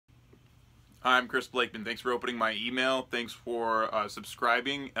I'm Chris Blakeman. Thanks for opening my email. Thanks for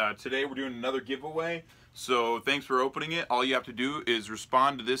subscribing. Today we're doing another giveaway. So thanks for opening it. All you have to do is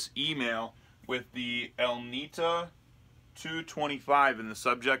respond to this email with the Elnita 225 in the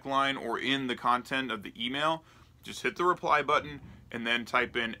subject line or in the content of the email. Just hit the reply button and then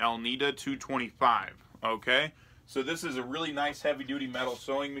type in Elnita 225. Okay? So this is a really nice heavy duty metal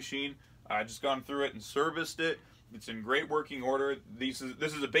sewing machine. I just gone through it and serviced it. It's in great working order. This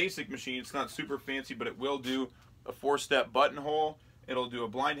is a basic machine. It's not super fancy, but it will do a 4-step buttonhole. It'll do a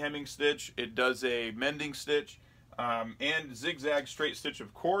blind hemming stitch. It does a mending stitch and zigzag straight stitch,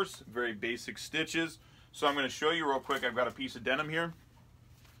 of course. Very basic stitches. So I'm going to show you real quick. I've got a piece of denim here.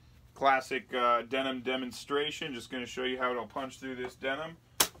 Classic denim demonstration. Just going to show you how it'll punch through this denim.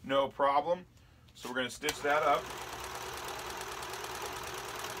 No problem. So we're going to stitch that up.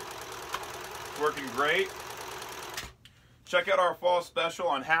 Working great. Check out our fall special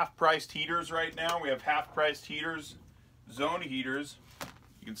on half-priced heaters right now. We have half-priced heaters, zone heaters.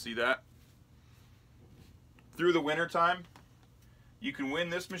 You can see that. Through the winter time, you can win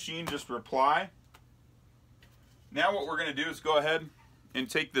this machine. Just reply. Now what we're going to do is go ahead and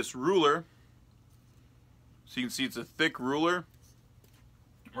take this ruler. So you can see it's a thick ruler.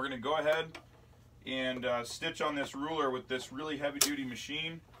 We're going to go ahead and stitch on this ruler with this really heavy-duty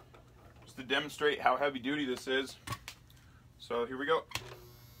machine, just to demonstrate how heavy-duty this is. So here we go.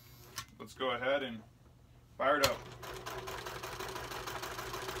 Let's go ahead and fire it up.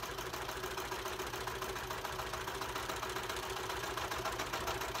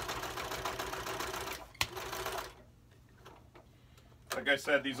 Like I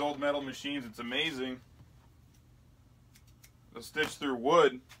said, these old metal machines, it's amazing. They'll stitch through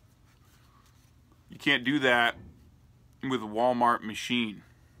wood. You can't do that with a Walmart machine.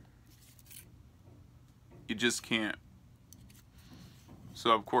 You just can't.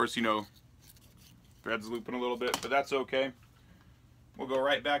 So of course, you know, thread's looping a little bit, but that's okay. We'll go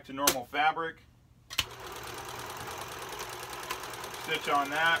right back to normal fabric. Stitch on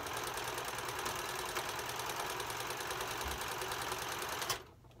that.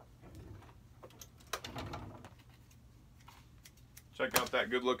 Check out that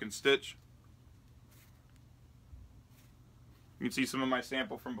good looking stitch. You can see some of my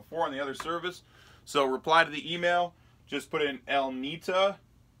sample from before on the other service. So reply to the email. Just put in Elnita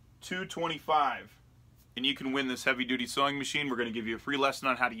 225 and you can win this heavy duty sewing machine. We're going to give you a free lesson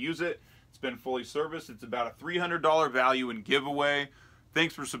on how to use it. It's been fully serviced. It's about a $300 value in giveaway.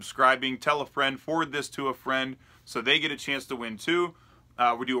 Thanks for subscribing. Tell a friend, forward this to a friend so they get a chance to win too.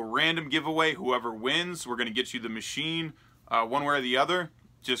 We do a random giveaway. Whoever wins, we're going to get you the machine one way or the other.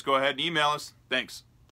 Just go ahead and email us. Thanks.